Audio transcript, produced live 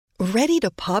Ready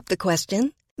to pop the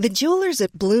question? The jewelers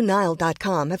at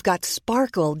BlueNile.com have got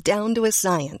sparkle down to a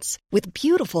science with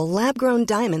beautiful lab-grown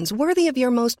diamonds worthy of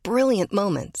your most brilliant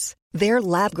moments. Their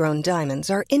lab-grown diamonds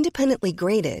are independently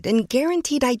graded and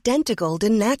guaranteed identical to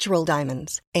natural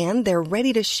diamonds, and they're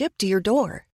ready to ship to your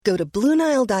door. Go to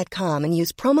BlueNile.com and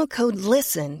use promo code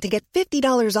LISTEN to get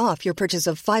 $50 off your purchase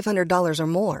of $500 or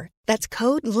more. That's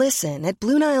code LISTEN at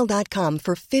BlueNile.com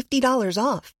for $50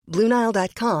 off.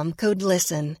 BlueNile.com, code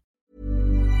LISTEN.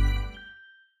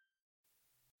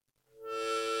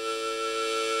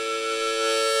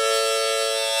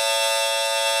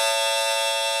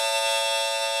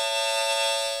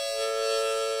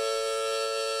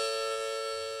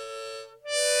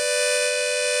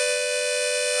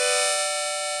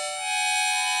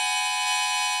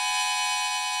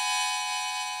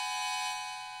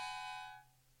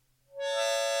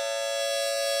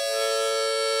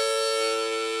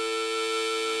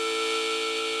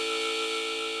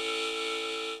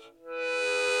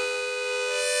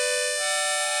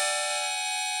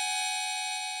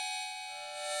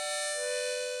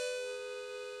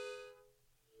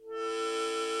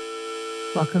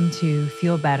 Welcome to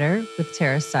Feel Better with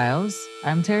Tara Stiles.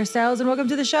 I'm Tara Stiles and welcome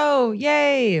to the show.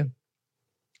 Yay!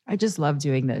 I just love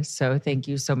doing this. So thank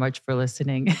you so much for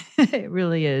listening. It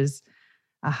really is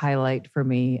a highlight for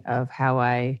me of how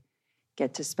I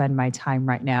get to spend my time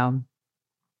right now.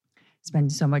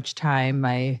 Spend so much time,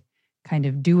 my kind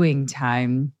of doing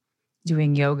time,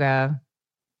 doing yoga.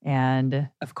 And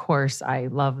of course, I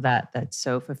love that. That's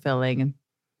so fulfilling.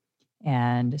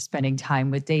 And spending time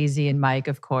with Daisy and Mike,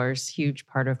 of course, huge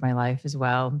part of my life as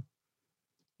well.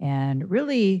 And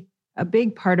really a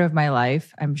big part of my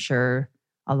life, I'm sure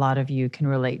a lot of you can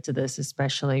relate to this,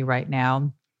 especially right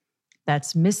now,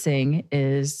 that's missing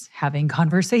is having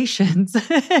conversations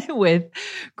with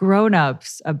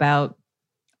grownups about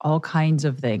all kinds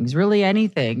of things, really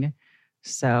anything.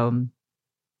 So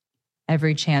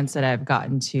every chance that I've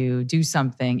gotten to do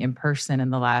something in person in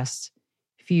the last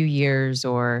few years,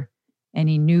 or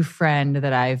any new friend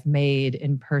that I've made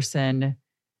in person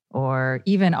or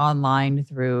even online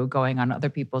through going on other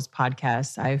people's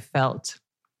podcasts, I've felt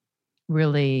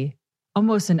really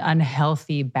almost an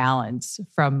unhealthy balance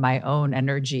from my own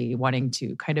energy, wanting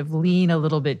to kind of lean a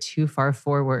little bit too far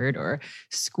forward or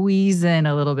squeeze in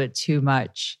a little bit too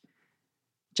much,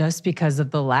 just because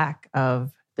of the lack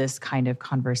of this kind of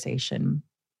conversation.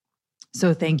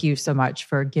 So thank you so much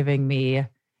for giving me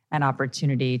an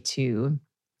opportunity to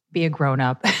be a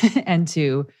grown-up and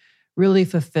to really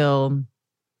fulfill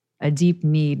a deep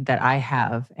need that I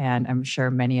have, and I'm sure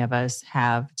many of us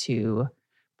have, to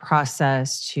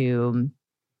process, to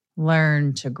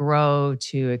learn, to grow,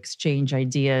 to exchange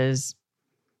ideas,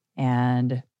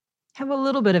 and have a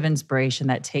little bit of inspiration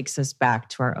that takes us back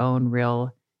to our own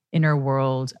real inner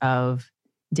world of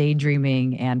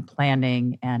daydreaming and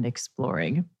planning and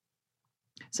exploring.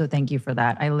 So thank you for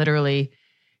that. I literally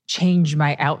changed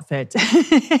my outfit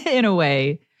in a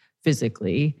way,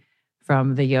 physically,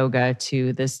 from the yoga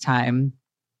to this time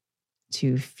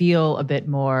to feel a bit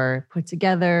more put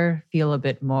together, feel a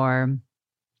bit more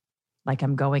like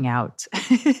I'm going out,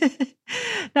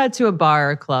 not to a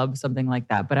bar or club, something like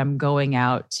that, but I'm going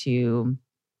out to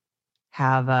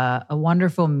have a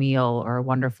wonderful meal or a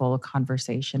wonderful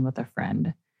conversation with a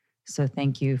friend. So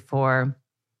thank you for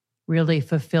really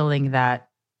fulfilling that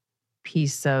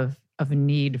piece of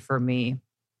need for me.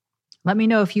 Let me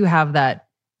know if you have that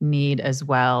need as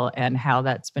well and how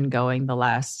that's been going the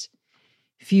last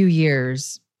few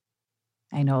years.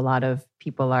 I know a lot of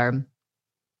people are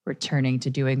returning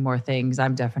to doing more things.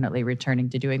 I'm definitely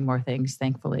returning to doing more things,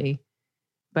 thankfully.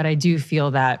 But I do feel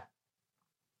that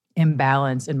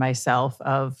imbalance in myself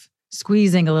of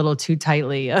squeezing a little too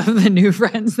tightly of the new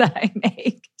friends that I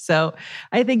make. So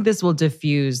I think this will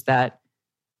diffuse that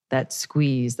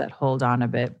squeeze, that hold on a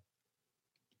bit.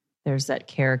 There's that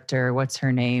character, what's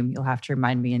her name? You'll have to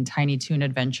remind me, in Tiny Toon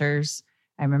Adventures.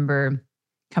 I remember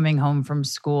coming home from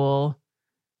school,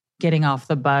 getting off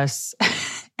the bus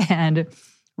and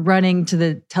running to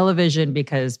the television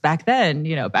because back then,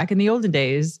 back in the olden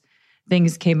days,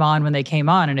 things came on when they came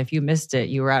on. And if you missed it,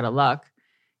 you were out of luck.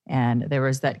 And there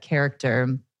was that character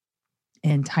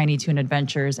in Tiny Toon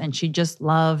Adventures, and she just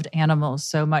loved animals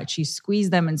so much. She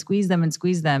squeezed them and squeezed them and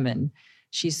squeezed them, and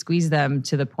she squeezed them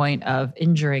to the point of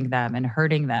injuring them and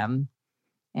hurting them.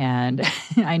 And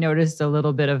I noticed a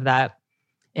little bit of that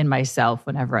in myself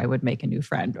whenever I would make a new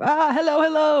friend.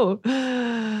 Hello.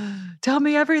 Tell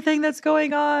me everything that's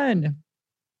going on.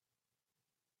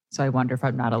 So I wonder if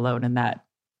I'm not alone in that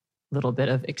little bit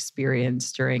of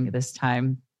experience during this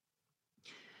time.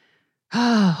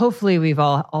 Hopefully we've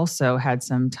all also had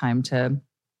some time to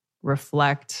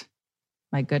reflect,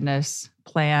 my goodness,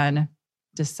 plan,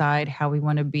 decide how we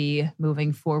want to be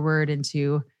moving forward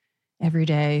into every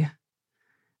day.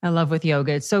 I love with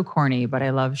yoga, it's so corny, but I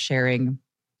love sharing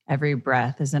every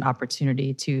breath as an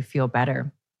opportunity to feel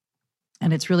better.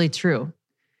 And it's really true.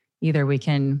 Either we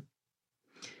can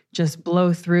just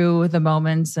blow through the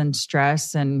moments and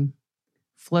stress and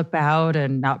flip out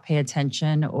and not pay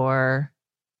attention, or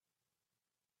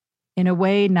in a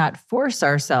way, not force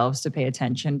ourselves to pay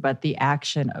attention, but the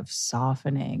action of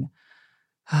softening.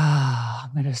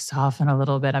 I'm going to soften a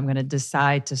little bit. I'm going to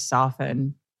decide to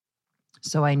soften.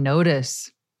 So I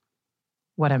notice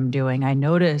what I'm doing. I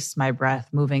notice my breath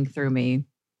moving through me.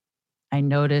 I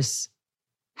notice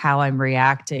how I'm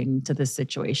reacting to the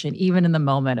situation, even in the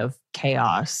moment of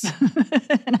chaos.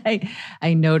 And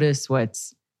I notice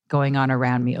what's going on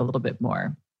around me a little bit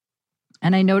more.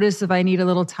 And I notice if I need a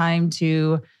little time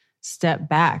to step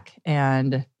back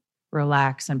and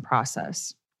relax and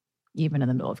process, even in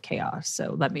the middle of chaos.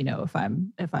 So let me know if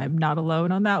I'm not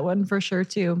alone on that one, for sure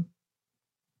too.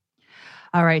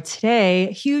 All right,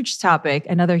 today, huge topic,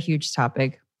 another huge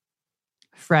topic,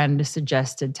 friend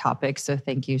suggested topic. So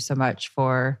thank you so much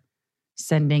for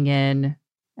sending in,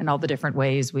 and all the different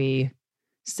ways we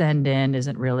send in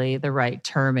isn't really the right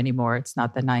term anymore. It's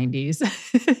not the 90s.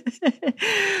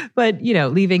 But,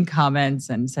 leaving comments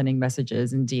and sending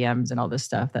messages and DMs and all this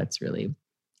stuff, that's really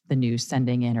the new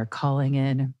sending in or calling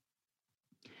in.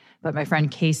 But my friend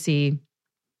Casey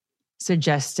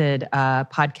suggested a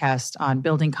podcast on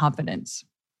building confidence.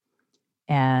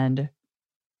 And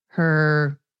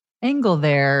her angle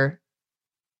there,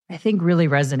 I think, really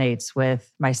resonates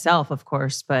with myself, of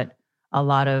course, but a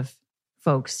lot of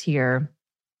folks here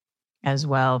as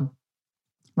well.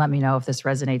 Let me know if this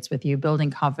resonates with you.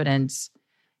 Building confidence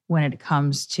when it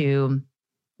comes to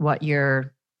what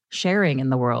you're sharing in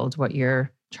the world, what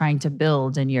you're trying to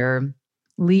build, and you're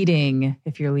leading,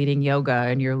 if you're leading yoga,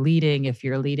 and if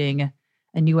you're leading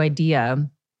a new idea,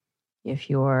 if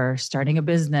you're starting a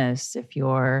business, if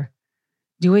you're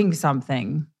doing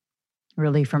something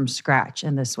really from scratch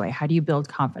in this way. How do you build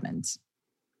confidence?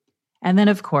 And then,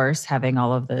 of course, having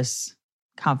all of this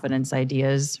confidence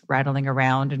ideas rattling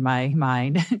around in my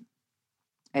mind,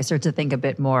 I start to think a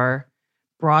bit more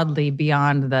broadly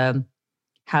beyond the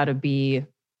how to be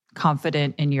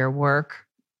confident in your work.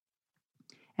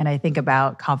 And I think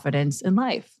about confidence in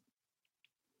life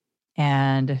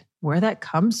and where that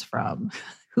comes from.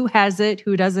 Who has it?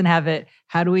 Who doesn't have it?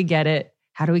 How do we get it?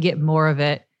 How do we get more of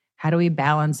it? How do we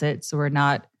balance it so we're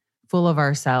not full of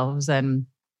ourselves? And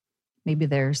maybe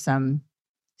there's some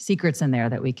secrets in there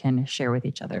that we can share with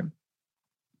each other.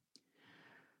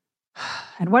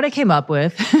 And what I came up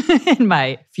with in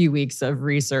my few weeks of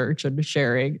research and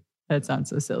sharing, that sounds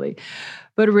so silly,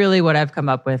 but really what I've come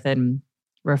up with in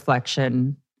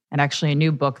reflection, and actually a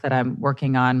new book that I'm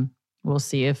working on. We'll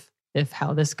see if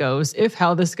how this goes. A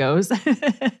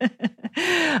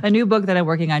new book that I'm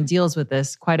working on deals with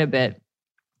this quite a bit.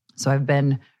 So I've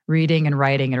been reading and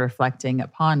writing and reflecting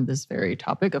upon this very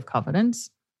topic of confidence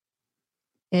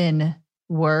in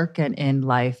work and in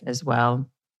life as well.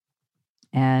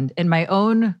 And in my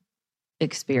own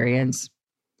experience,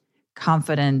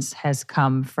 confidence has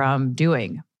come from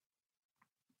doing,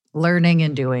 learning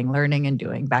and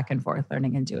doing, back and forth,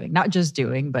 learning and doing, not just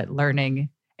doing, but learning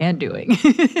and doing,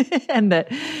 and the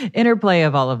interplay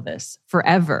of all of this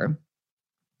forever.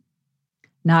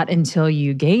 Not until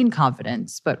you gain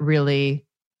confidence, but really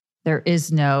there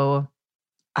is no,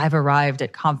 I've arrived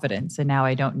at confidence and now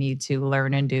I don't need to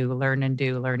learn and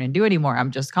do anymore.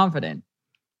 I'm just confident.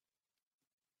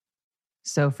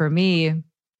 So for me,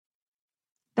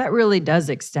 that really does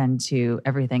extend to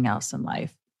everything else in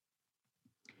life.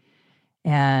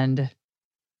 And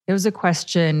it was a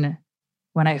question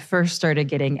when I first started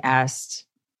getting asked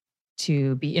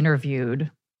to be interviewed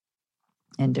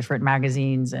in different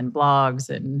magazines and blogs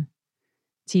and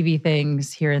TV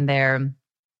things here and there.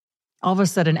 All of a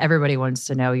sudden, everybody wants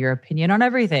to know your opinion on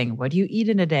everything. What do you eat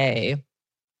in a day?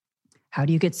 How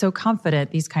do you get so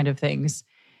confident? These kind of things.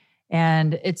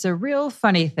 And it's a real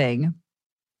funny thing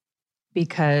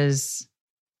because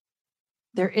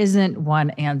there isn't one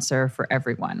answer for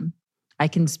everyone. I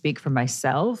can speak for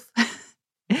myself,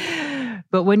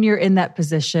 but when you're in that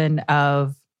position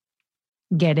of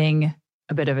getting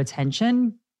a bit of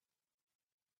attention,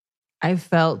 I've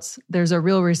felt there's a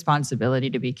real responsibility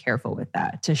to be careful with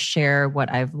that, to share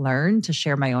what I've learned, to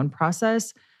share my own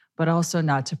process, but also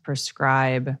not to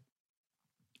prescribe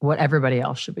what everybody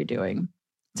else should be doing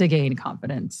to gain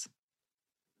confidence.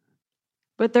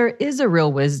 But there is a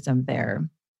real wisdom there.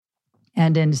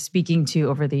 And in speaking to,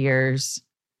 over the years,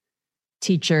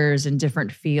 teachers in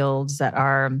different fields that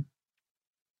are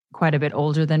quite a bit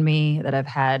older than me, that have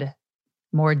had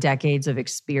more decades of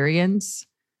experience,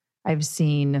 I've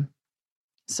seen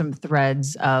some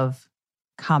threads of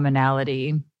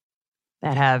commonality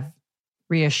that have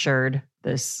reassured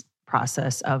this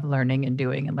process of learning and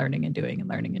doing and learning and doing and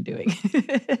learning and doing.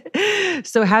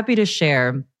 So happy to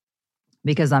share,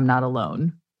 because I'm not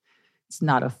alone. It's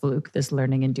not a fluke, this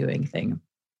learning and doing thing.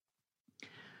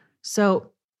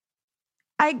 So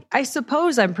I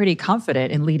suppose I'm pretty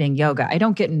confident in leading yoga. I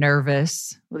don't get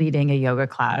nervous leading a yoga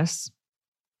class.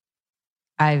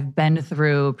 I've been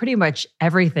through pretty much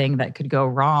everything that could go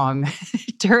wrong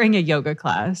during a yoga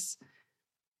class,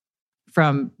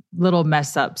 from little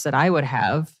mess ups that I would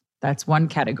have. That's one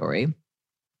category.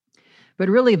 But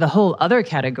really, the whole other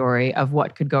category of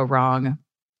what could go wrong,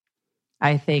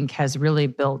 I think, has really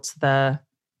built the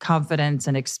confidence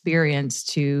and experience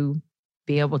to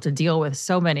be able to deal with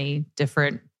so many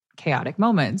different chaotic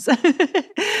moments.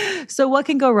 So what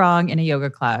can go wrong in a yoga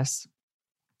class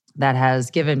that has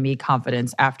given me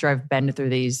confidence after I've been through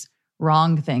these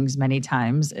wrong things many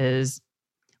times is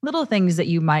little things that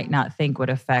you might not think would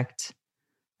affect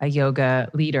a yoga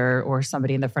leader or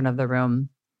somebody in the front of the room,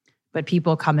 but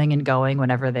people coming and going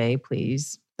whenever they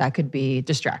please. That could be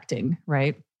distracting,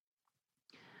 right?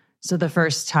 So the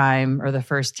first time or the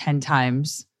first 10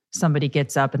 times somebody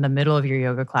gets up in the middle of your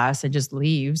yoga class and just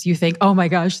leaves, you think, oh my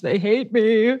gosh, they hate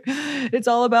me. It's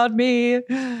all about me.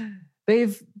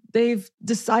 They've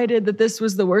decided that this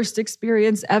was the worst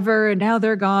experience ever and now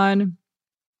they're gone.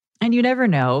 And you never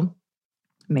know.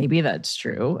 Maybe that's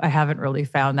true. I haven't really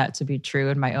found that to be true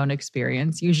in my own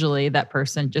experience. Usually that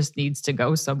person just needs to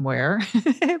go somewhere.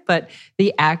 But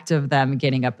the act of them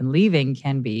getting up and leaving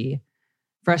can be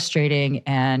frustrating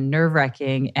and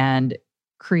nerve-wracking and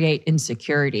create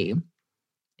insecurity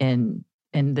in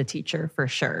the teacher for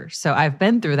sure. So I've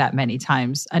been through that many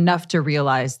times, enough to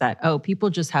realize that, oh, people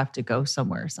just have to go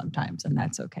somewhere sometimes, and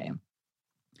that's okay.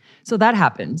 So that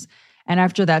happens. And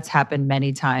after that's happened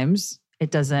many times,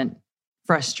 it doesn't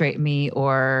frustrate me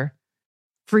or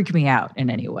freak me out in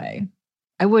any way.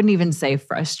 I wouldn't even say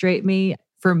frustrate me.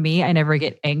 For me, I never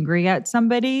get angry at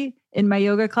somebody in my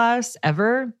yoga class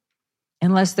ever,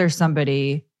 unless there's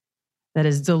somebody that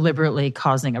is deliberately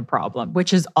causing a problem,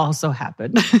 which has also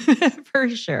happened for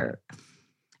sure.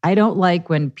 I don't like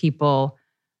when people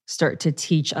start to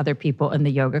teach other people in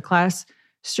the yoga class,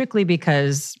 strictly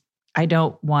because I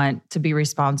don't want to be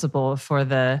responsible for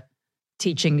the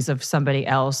teachings of somebody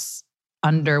else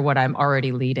under what I'm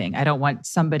already leading. I don't want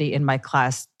somebody in my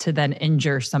class to then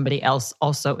injure somebody else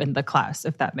also in the class,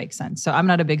 if that makes sense. So I'm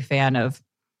not a big fan of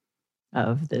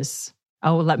this,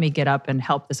 oh, let me get up and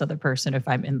help this other person if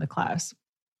I'm in the class.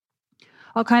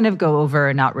 I'll kind of go over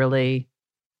and not really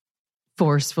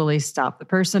forcefully stop the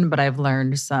person, but I've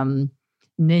learned some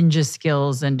ninja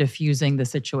skills in diffusing the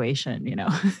situation,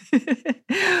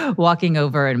 walking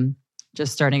over and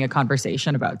just starting a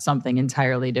conversation about something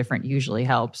entirely different usually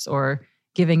helps, or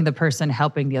giving the person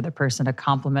helping the other person a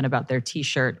compliment about their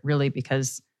t-shirt, really,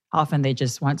 because often they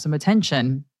just want some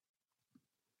attention.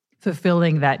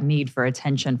 Fulfilling that need for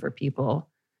attention for people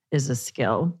is a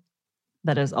skill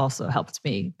that has also helped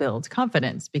me build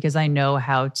confidence, because I know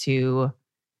how to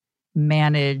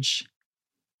manage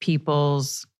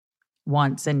people's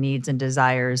wants and needs and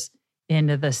desires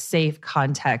in the safe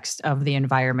context of the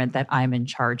environment that I'm in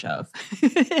charge of.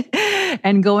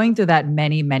 And going through that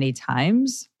many, many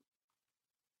times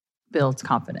builds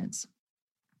confidence.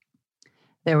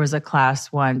 There was a class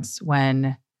once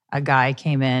when a guy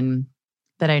came in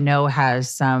that I know has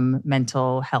some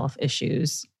mental health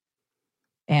issues.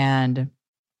 And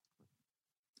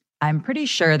I'm pretty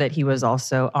sure that he was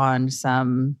also on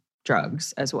some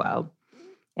drugs as well.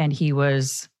 And he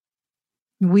was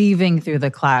weaving through the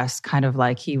class kind of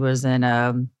like he was in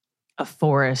a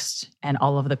forest and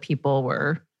all of the people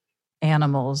were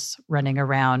animals running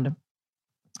around.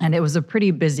 And it was a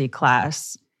pretty busy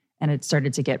class and it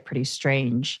started to get pretty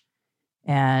strange.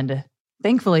 And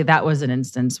thankfully, that was an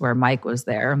instance where Mike was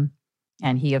there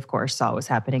and he, of course, saw what was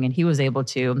happening and he was able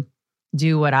to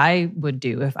do what I would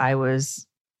do if I was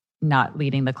not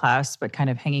leading the class, but kind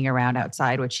of hanging around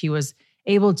outside, which he was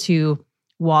able to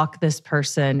walk this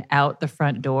person out the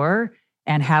front door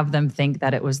and have them think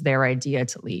that it was their idea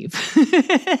to leave.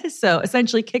 So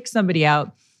essentially kick somebody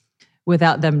out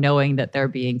without them knowing that they're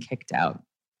being kicked out.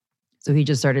 So he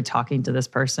just started talking to this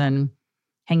person,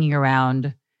 hanging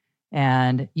around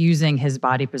and using his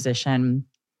body position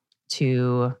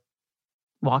to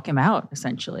walk him out,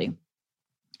 essentially.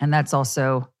 And that's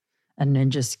also a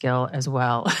ninja skill as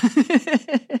well.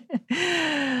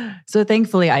 So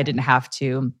thankfully, I didn't have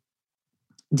to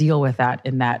deal with that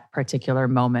in that particular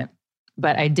moment.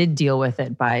 But I did deal with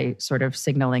it by sort of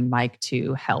signaling Mike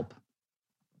to help.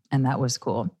 And that was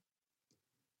cool.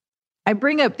 I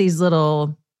bring up these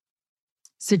little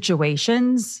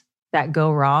situations that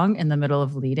go wrong in the middle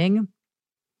of leading,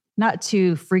 not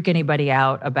to freak anybody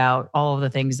out about all of the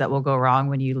things that will go wrong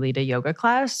when you lead a yoga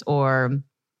class or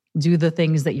do the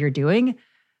things that you're doing,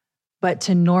 but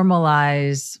to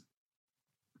normalize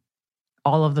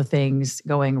all of the things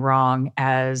going wrong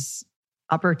as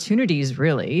opportunities,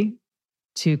 really,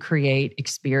 to create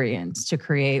experience, to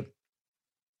create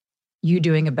you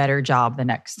doing a better job the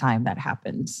next time that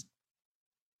happens.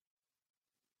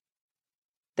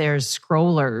 There's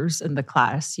scrollers in the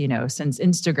class, since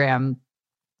Instagram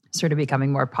started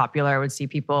becoming more popular, I would see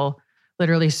people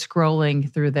literally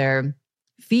scrolling through their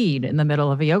feed in the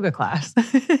middle of a yoga class.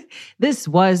 This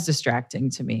was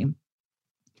distracting to me.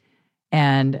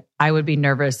 And I would be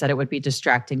nervous that it would be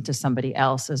distracting to somebody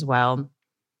else as well.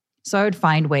 So I would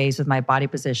find ways with my body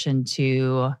position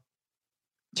to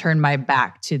turn my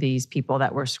back to these people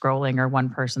that were scrolling or one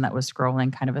person that was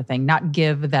scrolling, kind of a thing, not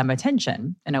give them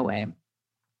attention in a way.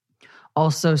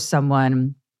 Also,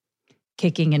 someone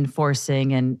kicking and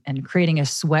forcing and creating a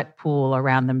sweat pool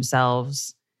around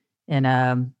themselves in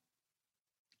a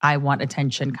I want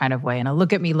attention kind of way, and a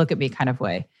look at me kind of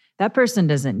way. That person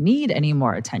doesn't need any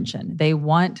more attention. They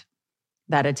want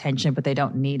that attention, but they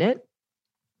don't need it.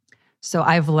 So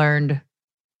I've learned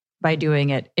by doing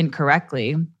it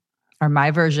incorrectly, or my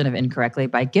version of incorrectly,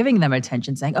 by giving them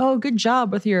attention, saying, oh, good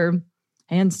job with your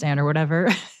handstand or whatever.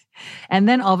 And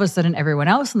then all of a sudden, everyone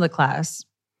else in the class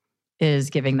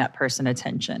is giving that person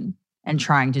attention and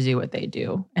trying to do what they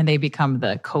do. And they become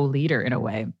the co-leader in a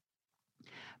way.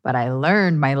 But I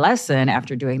learned my lesson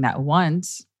after doing that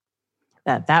once,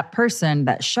 that person,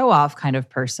 that show-off kind of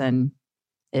person,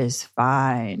 is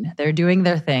fine. They're doing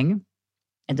their thing.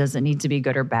 It doesn't need to be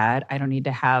good or bad. I don't need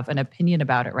to have an opinion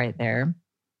about it right there.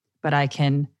 But I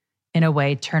can, in a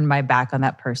way, turn my back on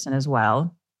that person as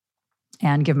well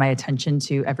and give my attention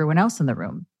to everyone else in the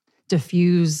room.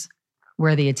 Diffuse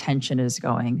where the attention is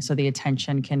going. So the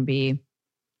attention can be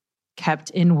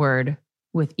kept inward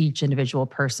with each individual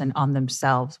person on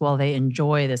themselves while they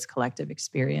enjoy this collective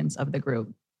experience of the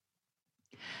group.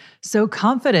 So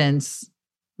confidence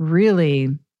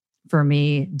really, for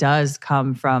me, does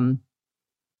come from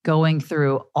going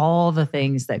through all the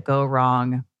things that go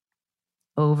wrong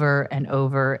over and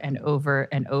over and over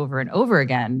and over and over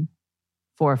again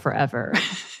for forever.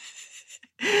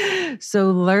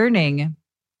 So learning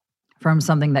from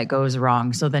something that goes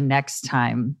wrong, so the next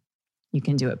time you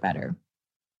can do it better.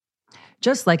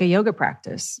 Just like a yoga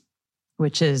practice,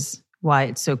 which is why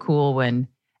it's so cool when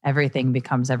everything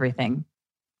becomes everything.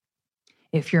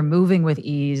 If you're moving with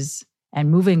ease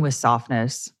and moving with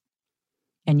softness,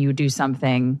 and you do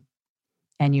something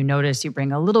and you notice you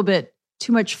bring a little bit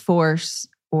too much force,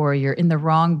 or you're in the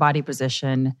wrong body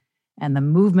position and the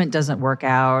movement doesn't work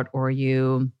out, or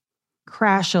you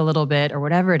crash a little bit, or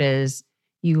whatever it is,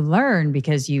 you learn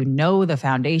because you know the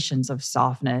foundations of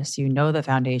softness. You know the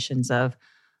foundations of,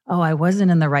 oh, I wasn't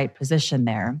in the right position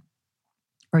there.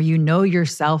 Or you know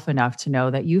yourself enough to know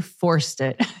that you forced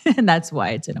it and that's why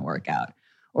it didn't work out.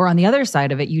 Or on the other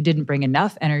side of it, you didn't bring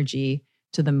enough energy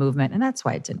to the movement and that's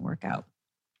why it didn't work out.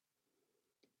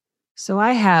 So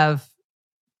I have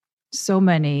so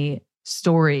many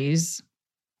stories.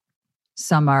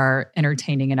 Some are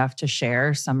entertaining enough to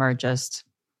share. Some are just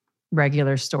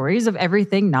regular stories of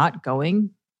everything not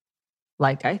going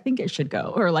like I think it should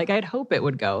go or like I'd hope it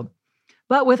would go.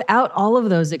 But without all of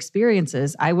those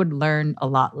experiences, I would learn a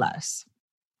lot less.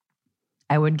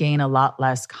 I would gain a lot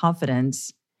less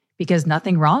confidence because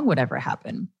nothing wrong would ever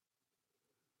happen.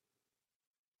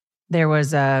 There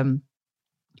was a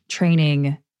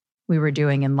training we were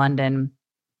doing in London,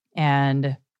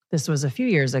 and this was a few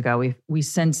years ago. We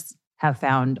since have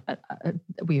found,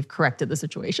 we've corrected the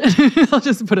situation. I'll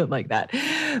just put it like that.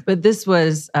 But this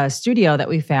was a studio that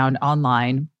we found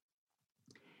online,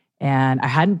 and I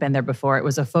hadn't been there before. It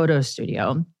was a photo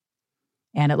studio,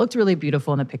 and it looked really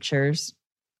beautiful in the pictures.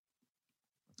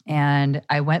 And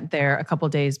I went there a couple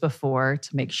days before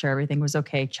to make sure everything was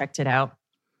okay, checked it out.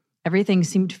 Everything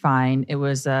seemed fine. It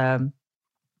was a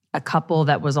couple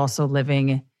that was also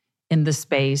living in the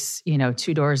space,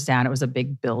 2 doors down. It was a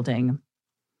big building.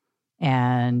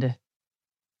 And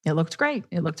it looked great.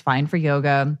 It looked fine for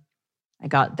yoga. I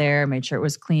got there, made sure it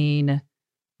was clean,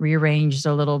 rearranged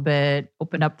a little bit,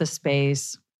 opened up the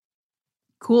space.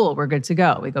 Cool, we're good to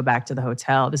go. We go back to the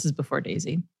hotel. This is before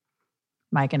Daisy.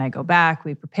 Mike and I go back,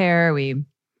 we prepare, we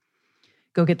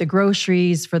go get the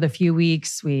groceries for the few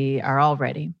weeks. We are all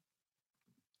ready.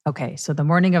 Okay, so the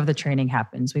morning of the training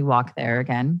happens. We walk there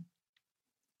again.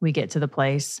 We get to the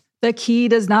place. The key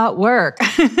does not work.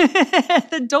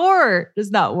 The door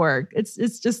does not work.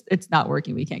 It's not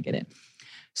working. We can't get in.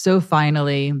 So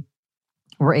finally,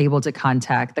 we're able to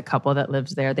contact the couple that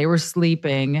lives there. They were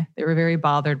sleeping. They were very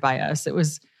bothered by us. It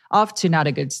was off to not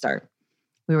a good start.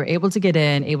 We were able to get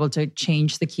in, able to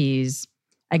change the keys.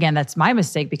 Again, that's my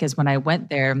mistake because when I went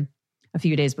there a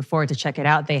few days before to check it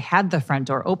out, they had the front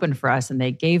door open for us and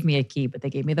they gave me a key, but they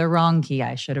gave me the wrong key.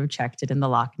 I should have checked it in the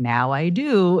lock. Now I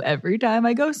do every time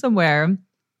I go somewhere.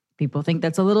 People think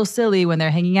that's a little silly when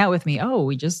they're hanging out with me. Oh,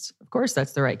 of course,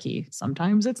 that's the right key.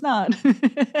 Sometimes it's not.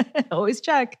 Always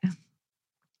check.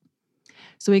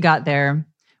 So we got there,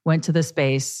 went to the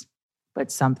space,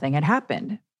 but something had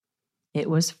happened. It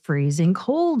was freezing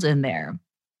cold in there.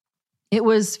 It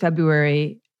was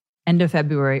February, end of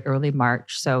February, early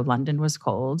March. So London was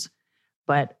cold,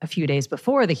 but a few days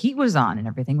before the heat was on and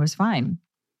everything was fine.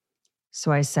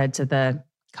 So I said to the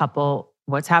couple,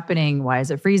 what's happening? Why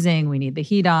is it freezing? We need the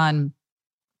heat on.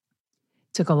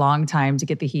 Took a long time to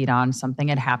get the heat on. Something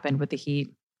had happened with the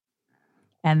heat.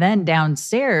 And then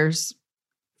downstairs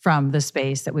from the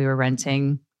space that we were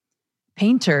renting,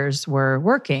 painters were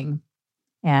working,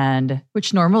 and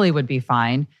which normally would be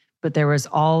fine. But there was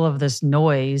all of this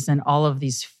noise and all of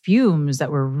these fumes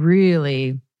that were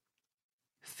really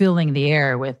filling the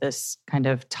air with this kind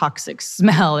of toxic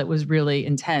smell. It was really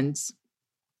intense.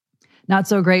 Not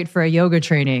so great for a yoga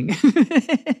training.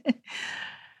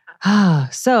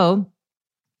 So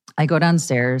I go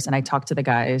downstairs and I talk to the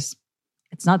guys.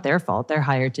 It's not their fault. They're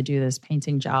hired to do this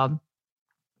painting job.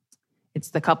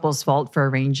 It's the couple's fault for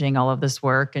arranging all of this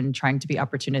work and trying to be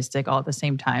opportunistic all at the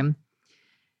same time.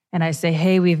 And I say,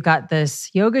 hey, we've got this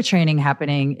yoga training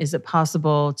happening. Is it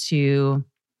possible to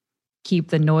keep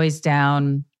the noise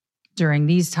down during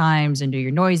these times and do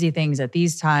your noisy things at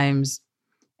these times?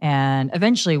 And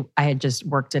eventually I had just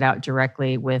worked it out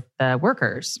directly with the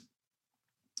workers.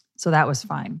 So that was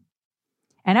fine.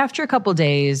 And after a couple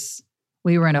days,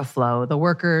 we were in a flow. The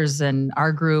workers and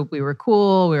our group, we were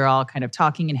cool. We were all kind of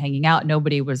talking and hanging out.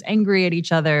 Nobody was angry at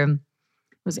each other,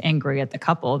 was angry at the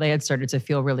couple. They had started to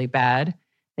feel really bad.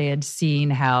 They had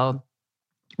seen how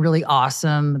really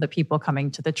awesome the people coming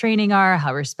to the training are,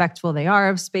 how respectful they are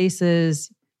of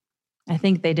spaces. I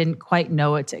think they didn't quite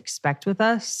know what to expect with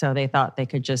us. So they thought they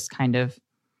could just kind of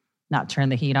not turn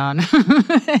the heat on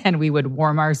and we would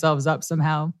warm ourselves up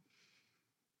somehow.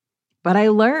 But I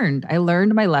learned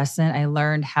my lesson. I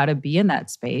learned how to be in that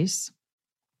space.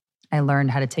 I learned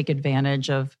how to take advantage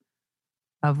of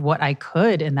what I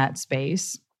could in that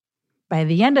space. By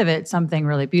the end of it, something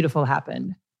really beautiful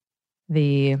happened.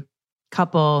 The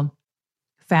couple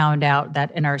found out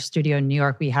that in our studio in New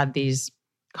York, we had these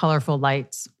colorful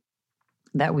lights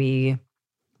that we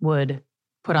would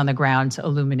put on the ground to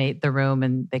illuminate the room,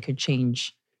 and they could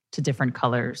change to different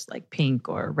colors like pink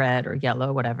or red or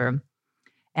yellow, whatever.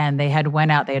 And they had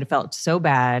went out, they had felt so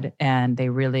bad, and they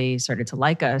really started to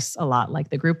like us a lot, like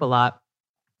the group a lot.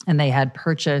 And they had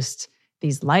purchased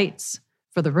these lights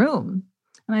for the room.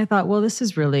 And I thought, well, this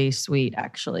is really sweet,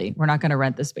 actually. We're not going to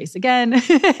rent this space again,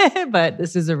 but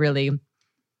this is a really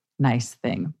nice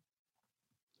thing.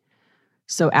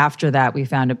 So after that, we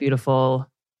found a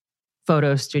beautiful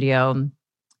photo studio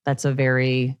that's a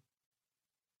very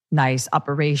nice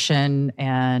operation,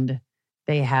 and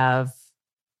they have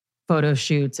photo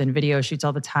shoots and video shoots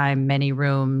all the time, many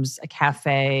rooms, a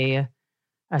cafe,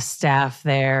 a staff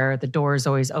there, the door's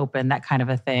always open, that kind of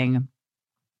a thing.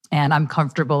 And I'm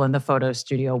comfortable in the photo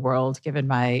studio world, given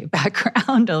my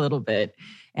background a little bit.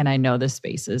 And I know the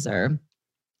spaces are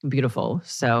beautiful.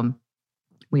 So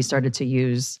we started to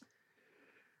use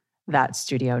that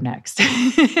studio next.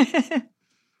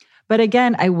 But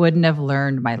again, I wouldn't have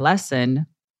learned my lesson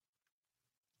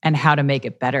and how to make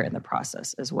it better in the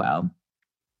process as well.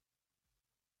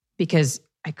 Because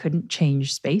I couldn't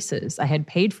change spaces. I had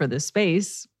paid for this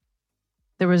space.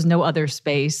 There was no other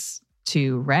space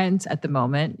to rent at the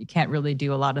moment. You can't really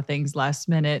do a lot of things last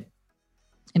minute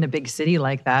in a big city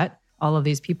like that. All of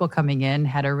these people coming in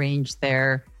had arranged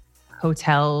their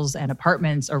hotels and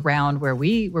apartments around where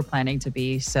we were planning to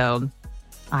be. So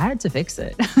I had to fix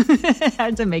it. I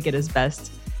had to make it as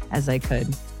best as I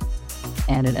could.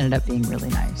 And it ended up being really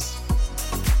nice.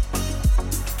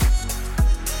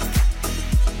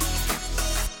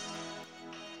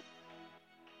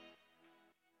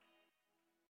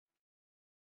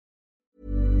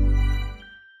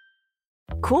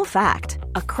 Cool fact,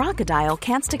 a crocodile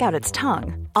can't stick out its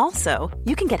tongue. Also,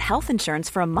 you can get health insurance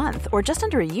for a month or just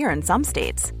under a year in some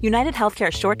states. United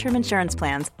Healthcare short-term insurance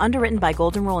plans, underwritten by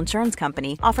Golden Rule Insurance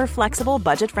Company, offer flexible,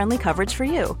 budget-friendly coverage for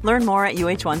you. Learn more at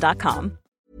uh1.com.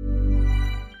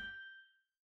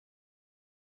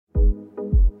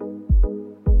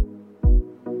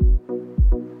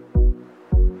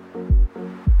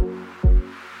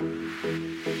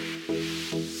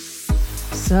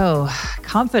 So,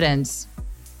 confidence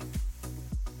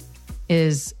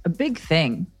is a big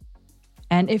thing.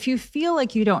 And if you feel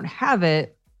like you don't have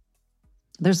it,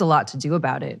 there's a lot to do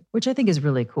about it, which I think is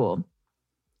really cool.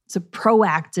 It's a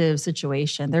proactive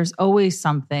situation. There's always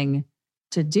something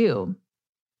to do.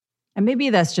 And maybe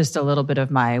that's just a little bit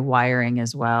of my wiring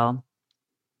as well.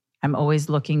 I'm always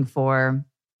looking for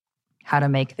how to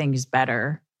make things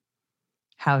better,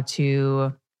 how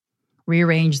to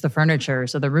rearrange the furniture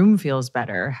so the room feels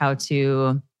better, how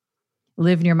to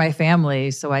live near my family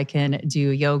so I can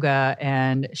do yoga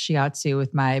and shiatsu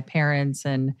with my parents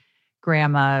and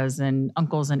grandmas and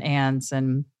uncles and aunts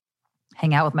and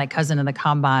hang out with my cousin in the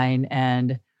combine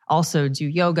and also do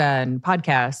yoga and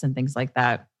podcasts and things like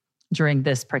that during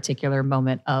this particular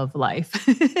moment of life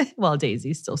while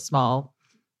Daisy's still small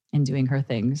and doing her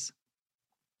things.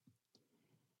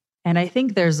 And I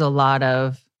think there's a lot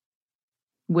of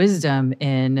wisdom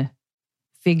in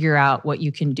figure out what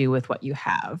you can do with what you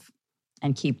have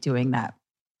and keep doing that.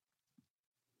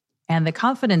 And the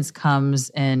confidence comes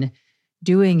in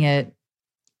doing it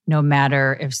no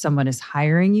matter if someone is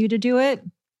hiring you to do it,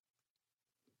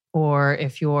 or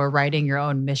if you're writing your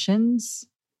own missions,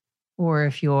 or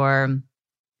if you're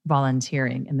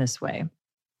volunteering in this way.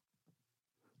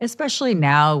 Especially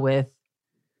now with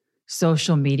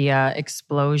social media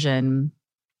explosion,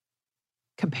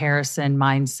 comparison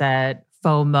mindset,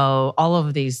 FOMO, all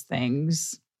of these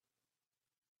things,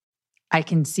 I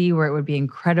can see where it would be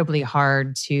incredibly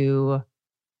hard to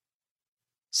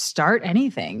start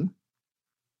anything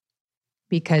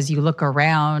because you look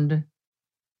around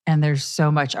and there's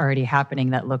so much already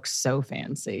happening that looks so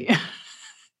fancy.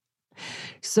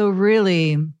 So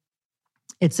really,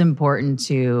 it's important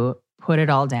to put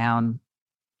it all down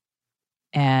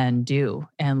and do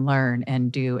and learn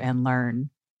and do and learn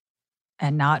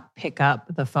and not pick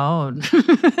up the phone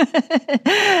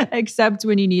except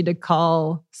when you need to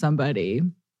call somebody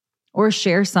or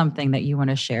share something that you want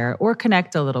to share or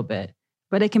connect a little bit.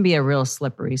 But it can be a real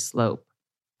slippery slope,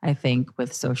 I think,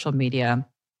 with social media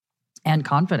and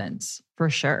confidence, for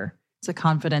sure. It's a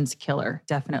confidence killer,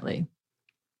 definitely.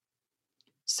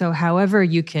 So however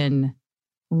you can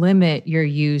limit your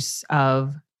use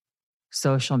of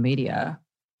social media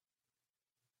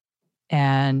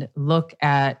and look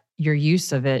at your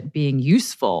use of it being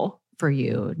useful for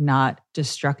you, not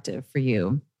destructive for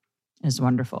you, is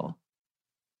wonderful.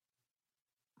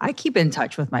 I keep in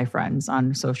touch with my friends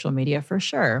on social media for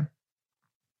sure.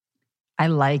 I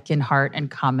like and heart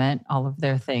and comment all of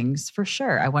their things for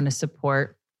sure. I want to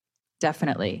support,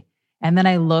 definitely. And then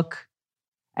I look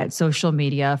at social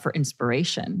media for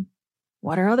inspiration.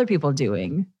 What are other people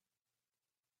doing?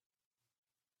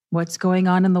 What's going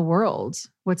on in the world?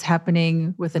 What's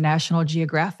happening with the National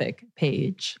Geographic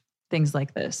page? Things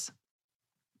like this.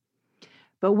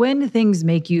 But when things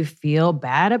make you feel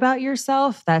bad about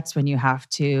yourself, that's when you have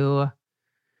to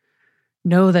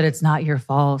know that it's not your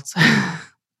fault.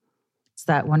 It's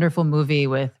that wonderful movie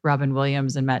with Robin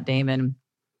Williams and Matt Damon.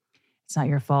 It's not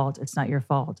your fault. It's not your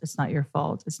fault. It's not your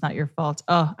fault. It's not your fault.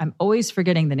 Oh, I'm always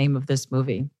forgetting the name of this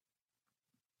movie.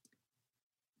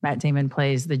 Matt Damon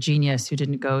plays the genius who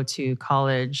didn't go to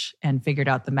college and figured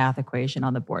out the math equation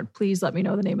on the board. Please let me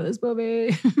know the name of this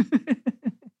movie.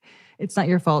 It's not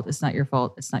your fault. It's not your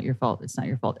fault. It's not your fault. It's not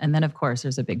your fault. And then, of course,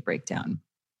 there's a big breakdown.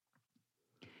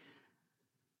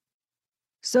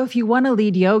 So if you want to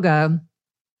lead yoga,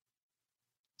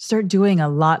 start doing a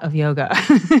lot of yoga.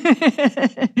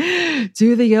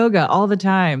 Do the yoga all the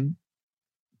time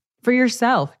for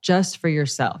yourself, just for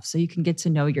yourself, so you can get to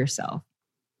know yourself.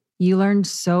 You learn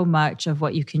so much of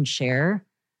what you can share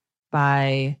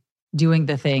by doing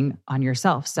the thing on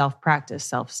yourself, self-practice,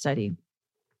 self-study.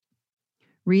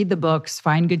 Read the books,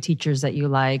 find good teachers that you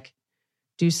like,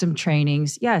 do some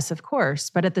trainings. Yes, of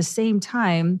course. But at the same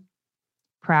time,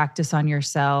 practice on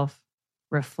yourself,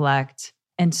 reflect,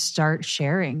 and start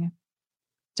sharing.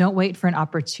 Don't wait for an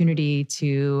opportunity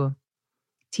to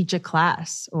teach a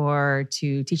class or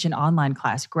to teach an online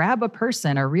class. Grab a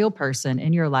person, a real person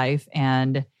in your life,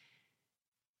 and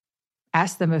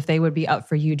ask them if they would be up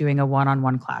for you doing a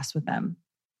one-on-one class with them.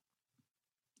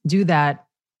 Do that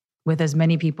with as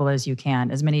many people as you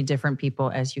can, as many different people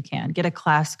as you can. Get a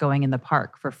class going in the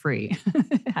park for free.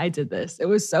 I did this. It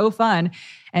was so fun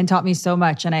and taught me so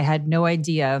much. And I had no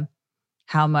idea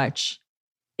how much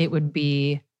it would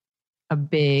be a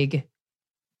big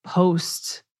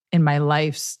post in my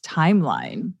life's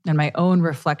timeline. And my own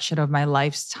reflection of my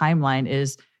life's timeline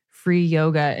is free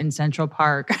yoga in Central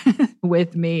Park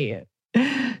with me.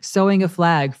 Sewing a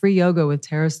flag, free yoga with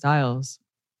Tara Stiles.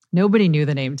 Nobody knew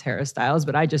the name Tara Stiles,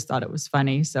 but I just thought it was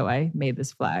funny, so I made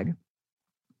this flag.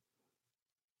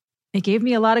 It gave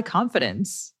me a lot of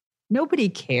confidence. Nobody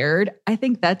cared. I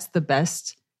think that's the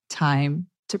best time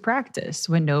to practice,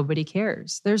 when nobody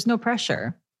cares. There's no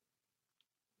pressure.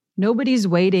 Nobody's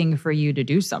waiting for you to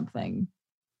do something.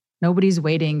 Nobody's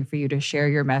waiting for you to share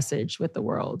your message with the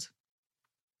world.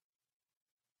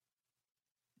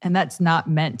 And that's not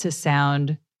meant to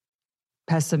sound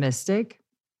pessimistic.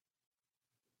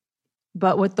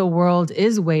 But what the world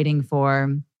is waiting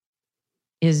for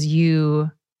is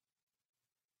you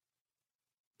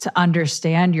to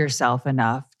understand yourself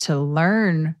enough, to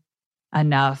learn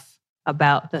enough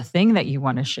about the thing that you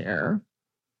want to share,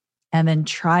 and then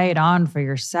try it on for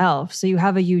yourself so you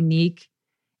have a unique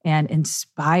and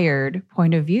inspired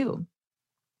point of view.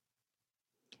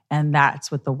 And that's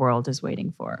what the world is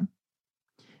waiting for.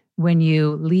 When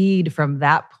you lead from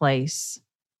that place,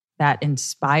 that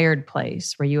inspired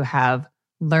place where you have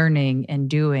learning and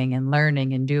doing and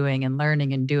learning and doing and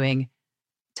learning and doing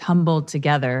tumbled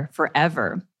together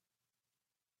forever,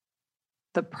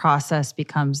 the process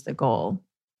becomes the goal.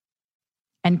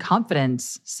 And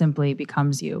confidence simply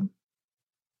becomes you.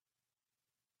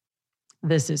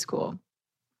 This is cool.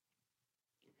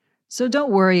 So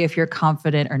don't worry if you're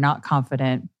confident or not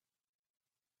confident.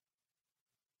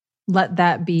 Let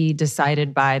that be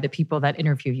decided by the people that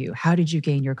interview you. How did you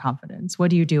gain your confidence? What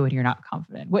do you do when you're not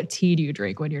confident? What tea do you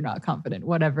drink when you're not confident?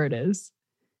 Whatever it is.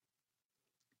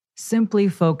 Simply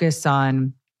focus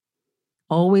on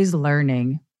always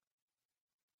learning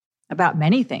about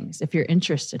many things if you're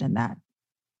interested in that.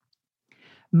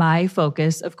 My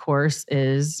focus, of course,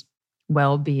 is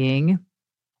well-being,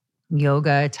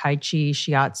 yoga, tai chi,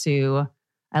 shiatsu.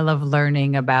 I love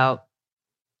learning about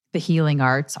the healing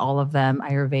arts, all of them,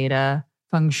 Ayurveda,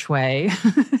 feng shui.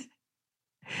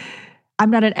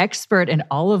 I'm not an expert in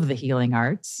all of the healing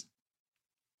arts.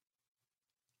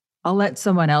 I'll let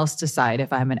someone else decide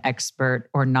if I'm an expert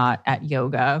or not at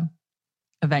yoga,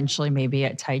 eventually maybe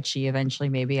at tai chi, eventually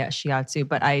maybe at shiatsu,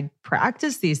 but I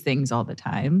practice these things all the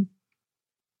time.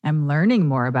 I'm learning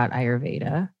more about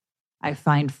Ayurveda. I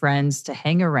find friends to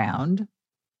hang around.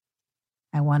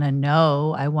 I want to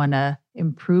know. I want to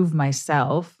improve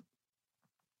myself.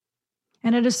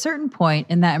 And at a certain point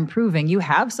in that improving, you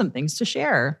have some things to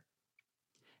share.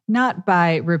 Not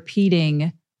by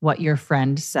repeating what your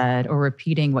friend said or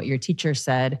repeating what your teacher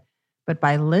said, but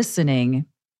by listening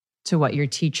to what your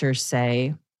teachers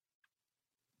say,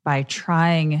 by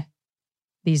trying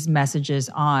these messages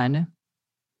on,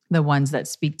 the ones that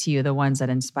speak to you, the ones that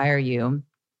inspire you,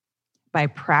 by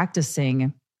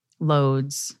practicing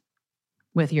loads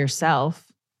with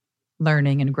yourself,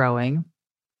 learning and growing,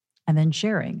 and then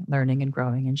sharing, learning and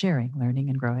growing and sharing, learning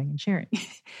and growing and sharing.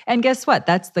 And guess what?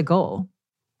 That's the goal.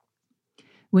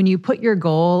 When you put your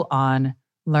goal on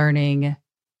learning,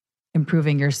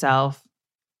 improving yourself,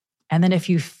 and then if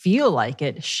you feel like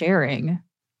it, sharing,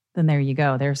 then there you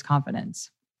go. There's confidence.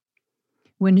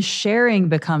 When sharing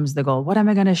becomes the goal, what am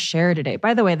I going to share today?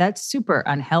 By the way, that's super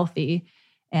unhealthy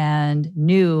and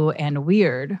new and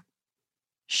weird.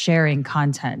 Sharing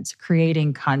content,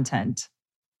 creating content.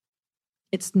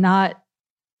 It's not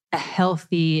a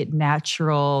healthy,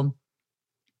 natural,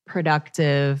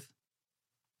 productive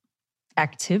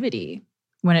activity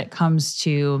when it comes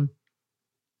to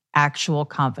actual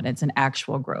confidence and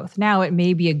actual growth. Now, it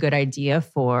may be a good idea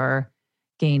for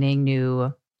gaining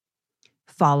new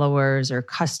followers or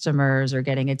customers or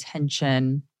getting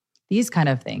attention, these kind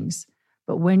of things.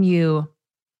 But when you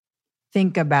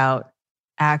think about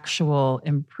actual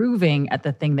improving at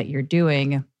the thing that you're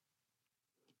doing,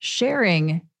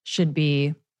 sharing should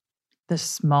be the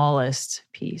smallest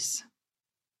piece.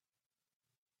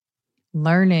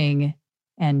 Learning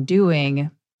and doing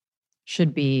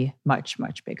should be much,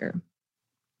 much bigger.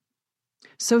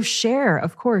 So share,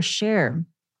 of course, share.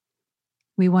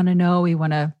 We want to know, we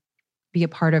want to be a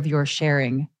part of your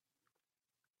sharing.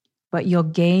 But you'll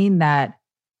gain that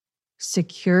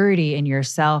security in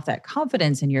yourself, that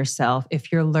confidence in yourself,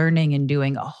 if you're learning and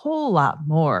doing a whole lot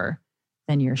more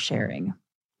than you're sharing.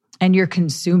 And you're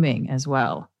consuming as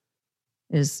well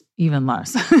is even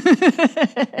less.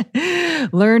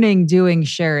 Learning, doing,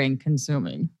 sharing,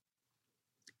 consuming.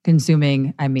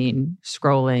 Consuming, I mean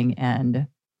scrolling in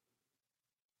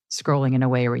a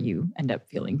way where you end up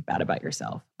feeling bad about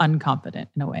yourself, unconfident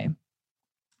in a way,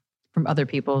 from other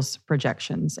people's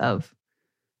projections of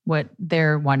what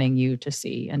they're wanting you to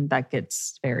see. And that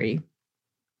gets very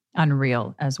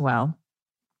unreal as well.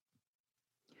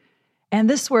 And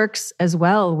this works as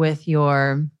well with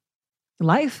your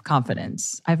life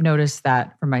confidence. I've noticed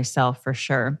that for myself for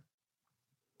sure.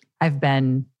 I've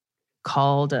been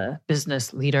called a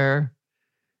business leader.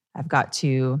 I've got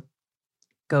to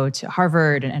go to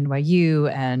Harvard and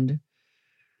NYU and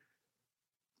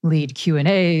lead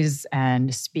Q&As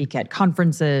and speak at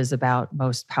conferences about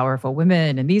most powerful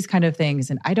women and these kind of things.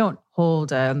 And I don't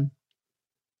hold a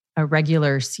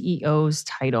regular CEO's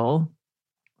title.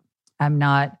 I'm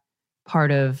not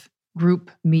part of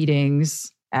group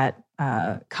meetings at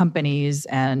companies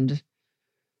and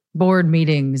board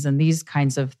meetings and these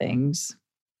kinds of things.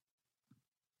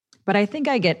 But I think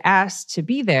I get asked to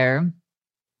be there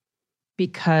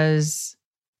because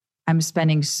I'm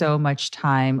spending so much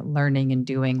time learning and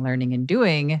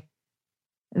doing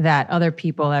that other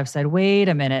people have said, wait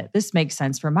a minute, this makes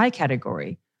sense for my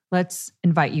category. Let's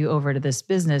invite you over to this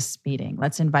business meeting.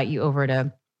 Let's invite you over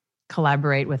to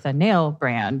collaborate with a nail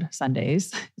brand.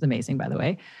 Sundays is amazing, by the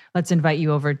way. Let's invite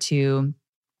you over to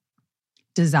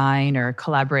design or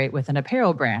collaborate with an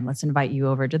apparel brand. Let's invite you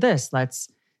over to this. Let's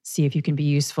see if you can be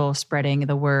useful spreading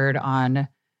the word on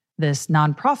this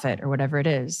nonprofit or whatever it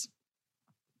is.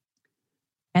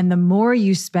 And the more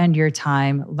you spend your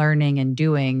time learning and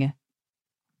doing,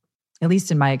 at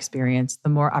least in my experience, the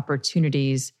more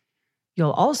opportunities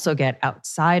you'll also get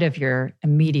outside of your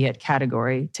immediate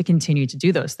category to continue to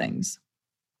do those things.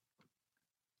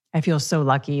 I feel so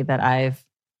lucky that I've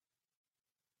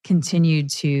continued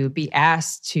to be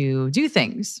asked to do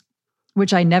things,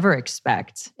 which I never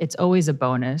expect. It's always a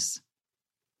bonus.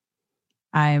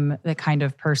 I'm the kind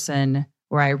of person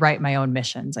where I write my own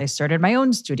missions. I started my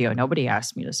own studio. Nobody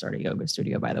asked me to start a yoga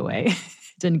studio, by the way.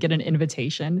 Didn't get an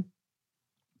invitation.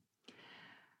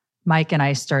 Mike and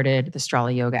I started the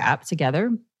Strala Yoga app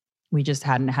together. We just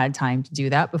hadn't had time to do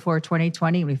that before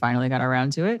 2020. We finally got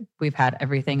around to it. We've had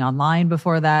everything online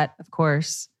before that, of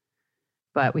course,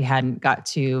 but we hadn't got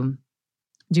to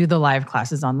do the live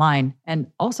classes online. And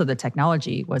also the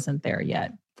technology wasn't there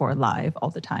yet for live all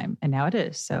the time. And now it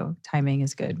is. So timing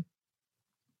is good.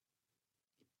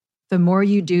 The more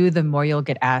you do, the more you'll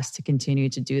get asked to continue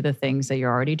to do the things that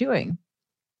you're already doing.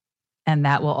 And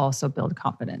that will also build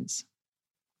confidence.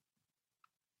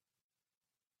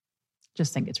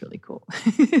 Just think it's really cool.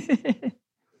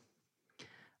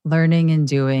 Learning and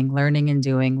doing.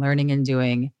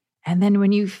 And then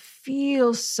when you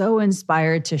feel so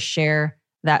inspired to share,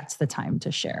 that's the time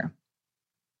to share.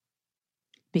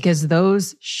 Because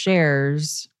those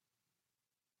shares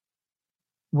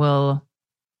will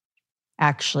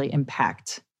actually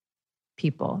impact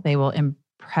people. They will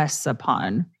impress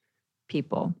upon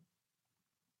people.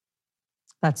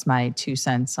 That's my 2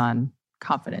 cents on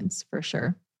confidence for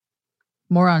sure.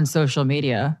 More on social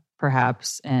media,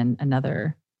 perhaps, in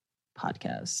another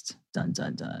podcast. Dun,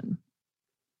 dun, dun.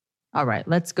 All right,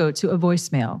 let's go to a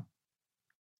voicemail.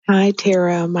 Hi,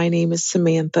 Tara. My name is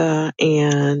Samantha.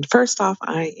 And first off,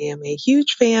 I am a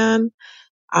huge fan.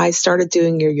 I started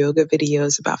doing your yoga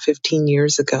videos about 15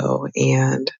 years ago,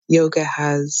 and yoga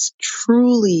has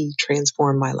truly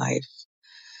transformed my life.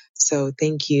 So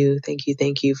thank you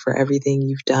for everything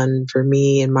you've done for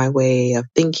me and my way of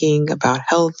thinking about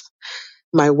health,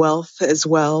 my wealth as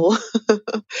well.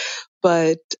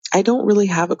 But I don't really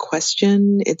have a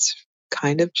question. It's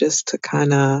kind of just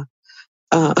to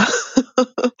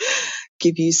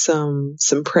give you some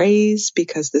praise,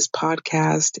 because this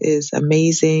podcast is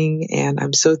amazing and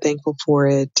I'm so thankful for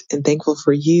it and thankful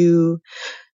for you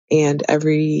and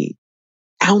every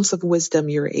ounce of wisdom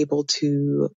you're able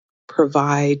to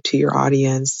provide to your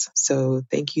audience. So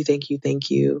thank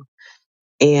you.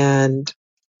 And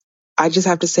I just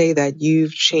have to say that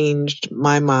you've changed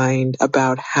my mind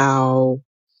about how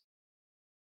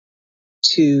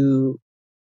to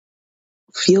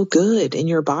feel good in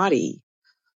your body.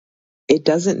 It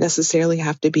doesn't necessarily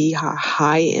have to be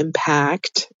high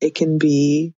impact. It can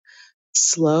be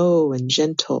slow and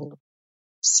gentle.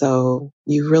 So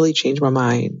you really changed my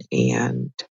mind.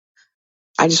 And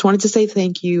I just wanted to say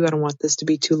thank you. I don't want this to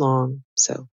be too long.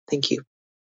 So thank you.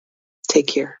 Take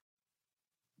care.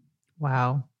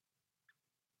 Wow.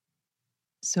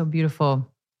 So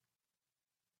beautiful.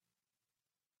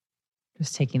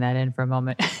 Just taking that in for a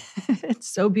moment. It's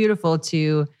so beautiful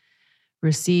to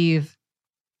receive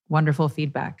wonderful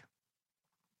feedback.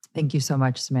 Thank you so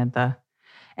much, Samantha.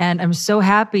 And I'm so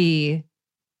happy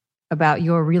about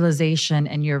your realization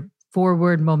and your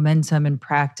forward momentum and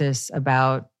practice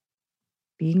about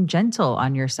being gentle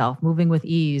on yourself, moving with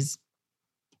ease,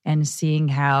 and seeing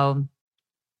how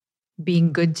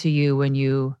being good to you when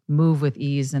you move with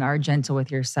ease and are gentle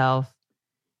with yourself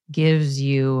gives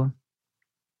you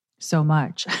so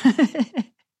much.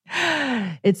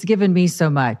 It's given me so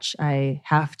much. I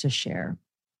have to share.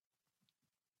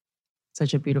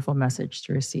 Such a beautiful message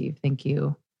to receive. Thank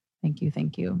you. I'm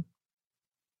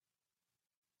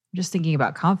just thinking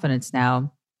about confidence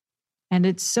now. And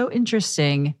it's so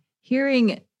interesting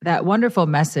hearing that wonderful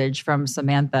message from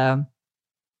Samantha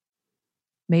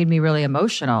made me really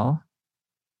emotional.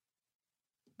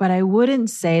 But I wouldn't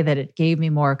say that it gave me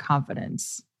more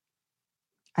confidence.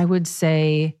 I would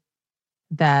say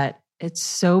that it's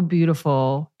so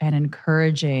beautiful and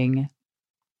encouraging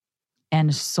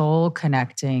and soul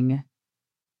connecting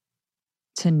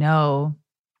to know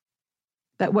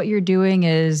that what you're doing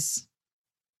is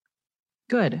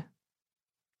good.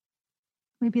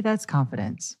 Maybe that's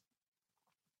confidence,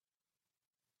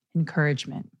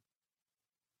 encouragement.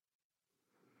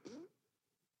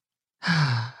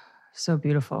 So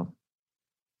beautiful.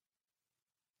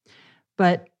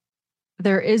 But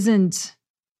there isn't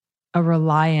a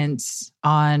reliance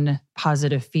on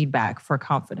positive feedback for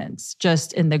confidence,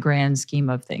 just in the grand scheme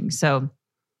of things. So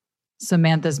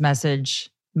Samantha's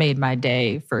message made my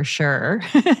day for sure.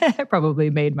 Probably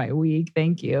made my week.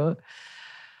 Thank you.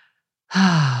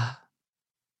 But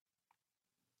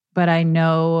I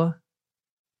know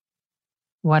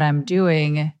what I'm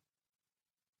doing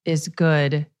is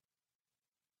good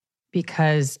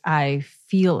because I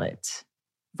feel it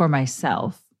for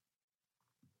myself.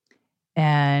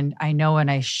 And I know when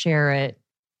I share it,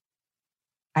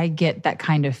 I get that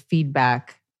kind of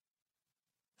feedback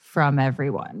from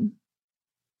everyone.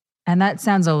 And that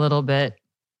sounds a little bit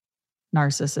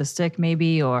narcissistic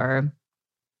maybe, or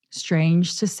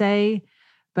strange to say,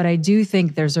 but I do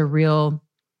think there's a real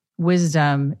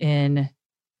wisdom in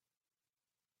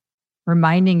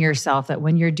reminding yourself that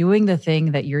when you're doing the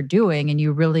thing that you're doing and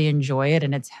you really enjoy it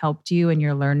and it's helped you and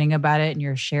you're learning about it and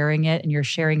you're sharing it and you're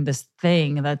sharing this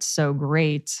thing that's so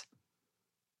great,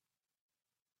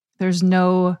 there's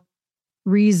no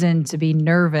reason to be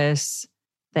nervous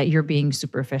that you're being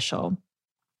superficial,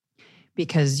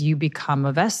 because you become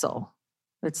a vessel.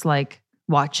 It's like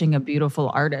watching a beautiful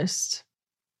artist.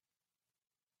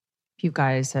 If you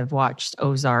guys have watched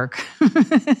Ozark,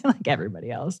 like everybody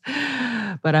else,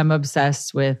 but I'm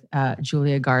obsessed with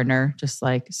Julia Gardner, just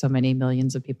like so many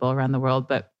millions of people around the world.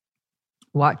 But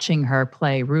watching her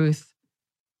play Ruth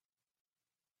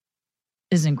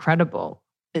is incredible.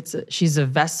 She's a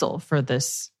vessel for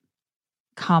this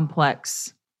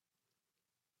complex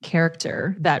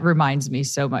character that reminds me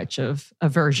so much of a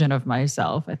version of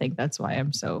myself. I think that's why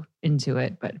I'm so into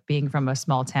it. But being from a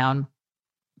small town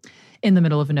in the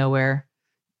middle of nowhere,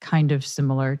 kind of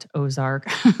similar to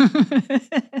Ozark,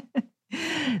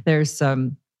 there's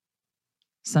some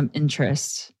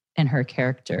interest in her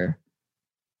character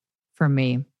for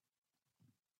me.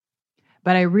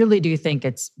 But I really do think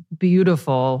it's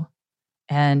beautiful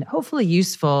and hopefully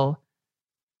useful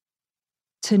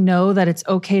to know that it's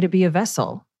okay to be a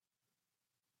vessel.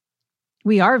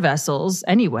 We are vessels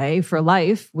anyway for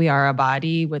life. We are a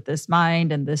body with this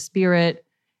mind and this spirit.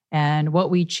 And what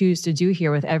we choose to do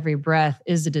here with every breath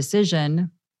is a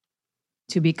decision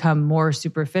to become more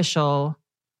superficial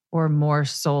or more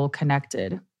soul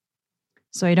connected.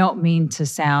 So I don't mean to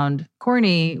sound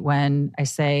corny when I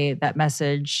say that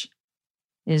message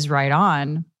is right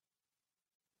on.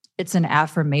 It's an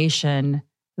affirmation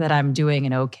that I'm doing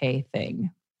an okay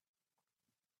thing.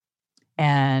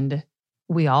 And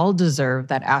we all deserve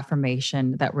that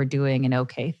affirmation that we're doing an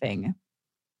okay thing.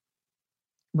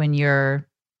 When you're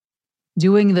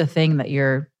doing the thing that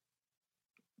you're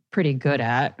pretty good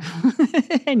at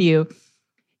and you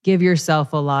give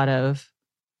yourself a lot of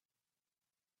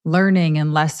learning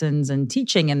and lessons and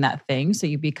teaching in that thing, so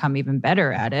you become even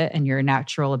better at it, and your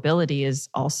natural ability is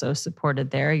also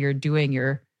supported there. You're doing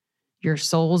your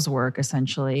soul's work,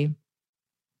 essentially.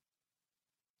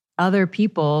 Other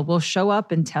people will show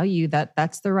up and tell you that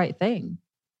that's the right thing.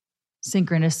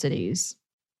 Synchronicities.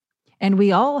 And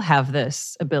we all have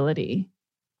this ability.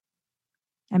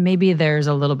 And maybe there's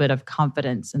a little bit of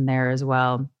confidence in there as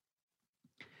well.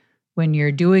 When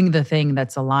you're doing the thing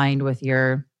that's aligned with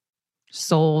your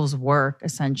soul's work,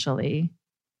 essentially,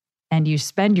 and you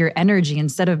spend your energy,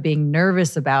 instead of being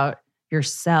nervous about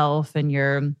yourself and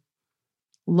your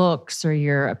looks or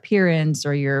your appearance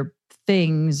or your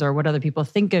things or what other people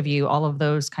think of you, all of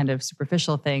those kind of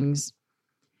superficial things,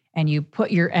 and you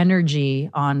put your energy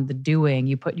on the doing,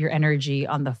 you put your energy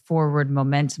on the forward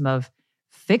momentum of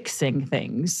fixing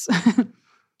things,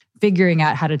 figuring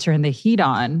out how to turn the heat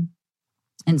on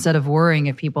instead of worrying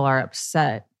if people are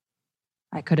upset.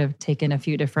 I could have taken a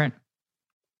few different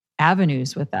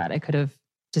avenues with that. I could have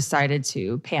decided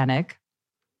to panic,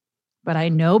 but I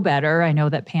know better. I know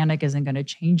that panic isn't going to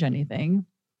change anything.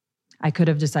 I could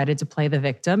have decided to play the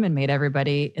victim and made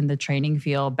everybody in the training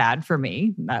feel bad for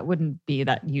me. That wouldn't be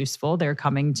that useful. They're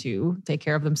coming to take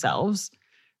care of themselves.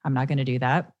 I'm not going to do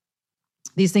that.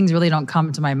 These things really don't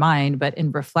come to my mind, but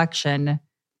in reflection,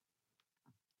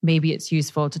 maybe it's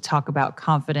useful to talk about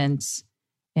confidence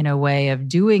in a way of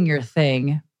doing your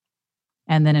thing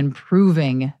and then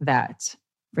improving that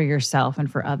for yourself and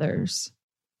for others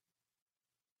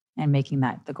and making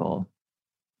that the goal.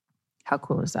 How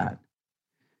cool is that?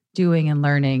 Doing and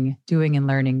learning, doing and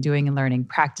learning, doing and learning,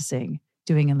 practicing,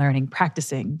 doing and learning,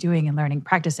 practicing, doing and learning,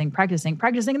 practicing,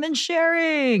 and then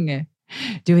sharing.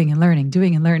 Doing and learning,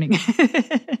 doing and learning.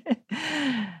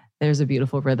 There's a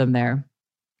beautiful rhythm there.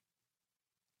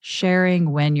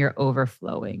 Sharing when you're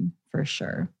overflowing, for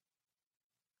sure.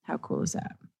 How cool is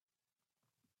that?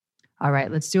 All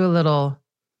right, let's do a little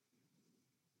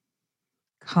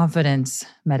confidence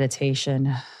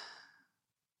meditation.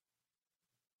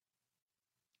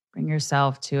 Bring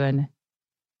yourself to an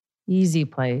easy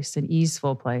place, an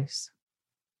easeful place.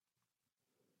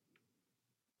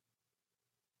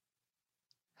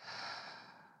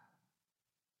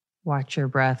 Watch your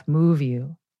breath move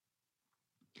you.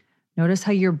 Notice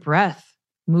how your breath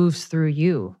moves through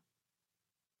you.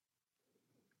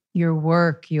 Your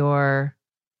work, your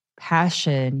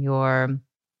passion, your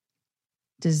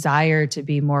desire to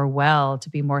be more well, to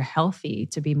be more healthy,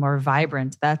 to be more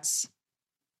vibrant. That's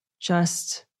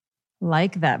just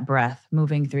like that breath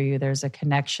moving through you. There's a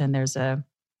connection, there's a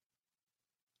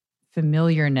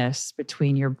familiarness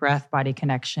between your breath-body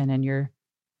connection and your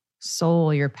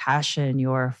soul, your passion,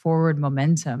 your forward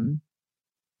momentum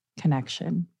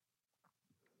connection.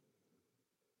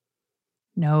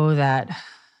 Know that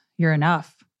you're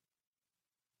enough.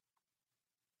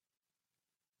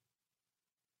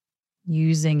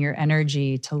 Using your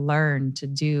energy to learn, to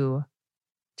do,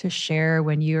 to share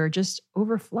when you're just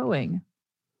overflowing.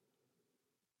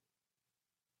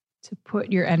 To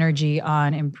put your energy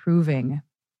on improving.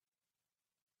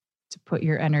 To put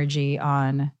your energy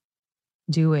on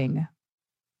doing.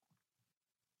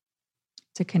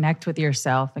 To connect with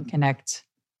yourself and connect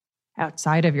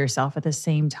outside of yourself at the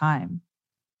same time.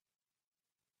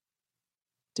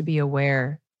 To be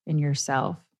aware in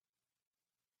yourself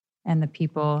and the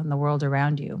people and the world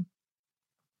around you.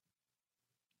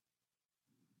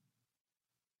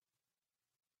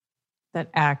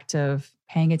 That act of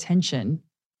paying attention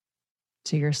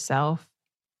to yourself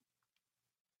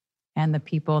and the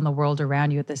people in the world around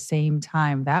you at the same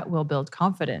time, that will build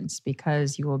confidence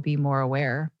because you will be more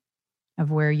aware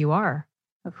of where you are,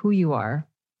 of who you are,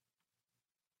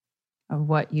 of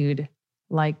what you'd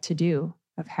like to do,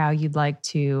 of how you'd like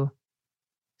to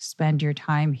spend your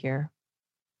time here,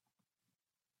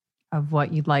 of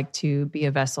what you'd like to be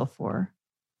a vessel for,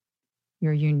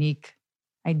 your unique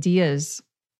ideas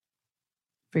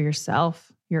for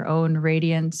yourself, your own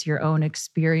radiance, your own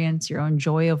experience, your own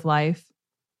joy of life,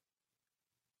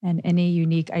 and any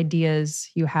unique ideas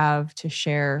you have to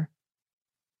share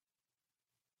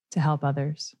to help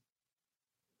others.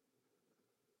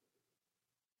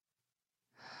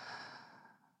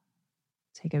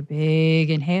 Take a big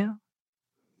inhale.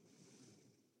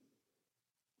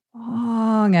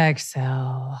 Long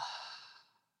exhale.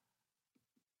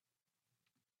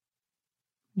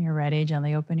 When you're ready,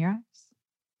 gently open your eyes.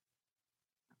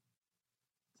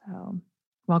 So,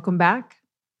 welcome back.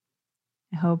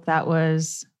 I hope that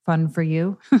was fun for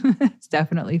you. It's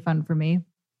definitely fun for me.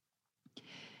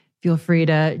 Feel free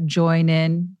to join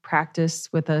in, practice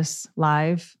with us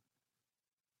live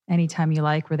anytime you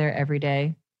like. We're there every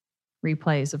day.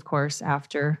 Replays, of course,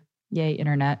 after. Yay,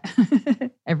 internet.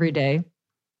 Every day,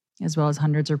 as well as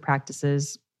hundreds of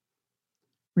practices.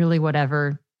 Really,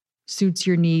 whatever suits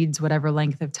your needs, whatever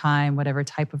length of time, whatever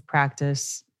type of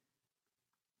practice.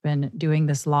 Been doing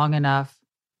this long enough.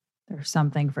 There's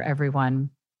something for everyone.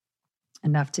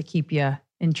 Enough to keep you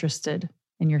interested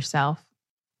in yourself.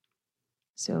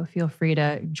 So feel free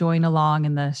to join along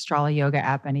in the Strala Yoga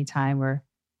app anytime. We're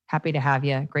happy to have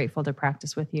you, grateful to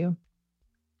practice with you.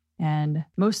 And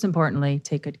most importantly,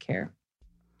 take good care.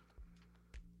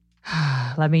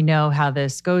 Let me know how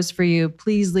this goes for you.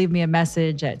 Please leave me a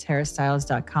message at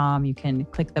tarastyles.com. You can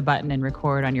click the button and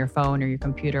record on your phone or your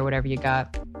computer, whatever you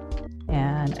got.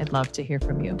 And I'd love to hear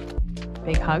from you.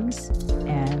 Big hugs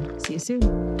and see you soon.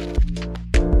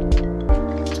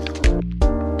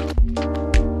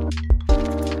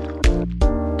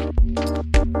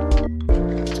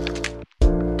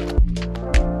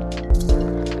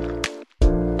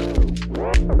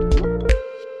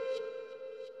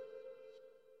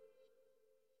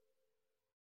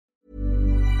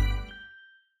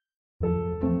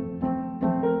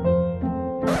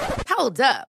 Hold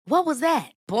up. What was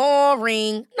that?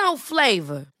 Boring. No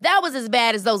flavor. That was as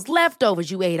bad as those leftovers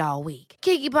you ate all week.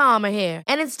 Keke Palmer here.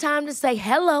 And it's time to say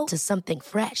hello to something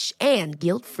fresh and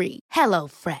guilt-free. Hello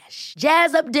Fresh.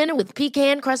 Jazz up dinner with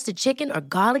pecan-crusted chicken or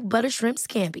garlic butter shrimp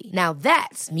scampi. Now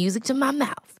that's music to my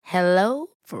mouth. Hello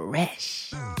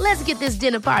Fresh. Let's get this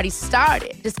dinner party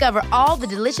started. Discover all the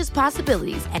delicious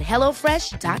possibilities at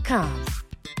HelloFresh.com.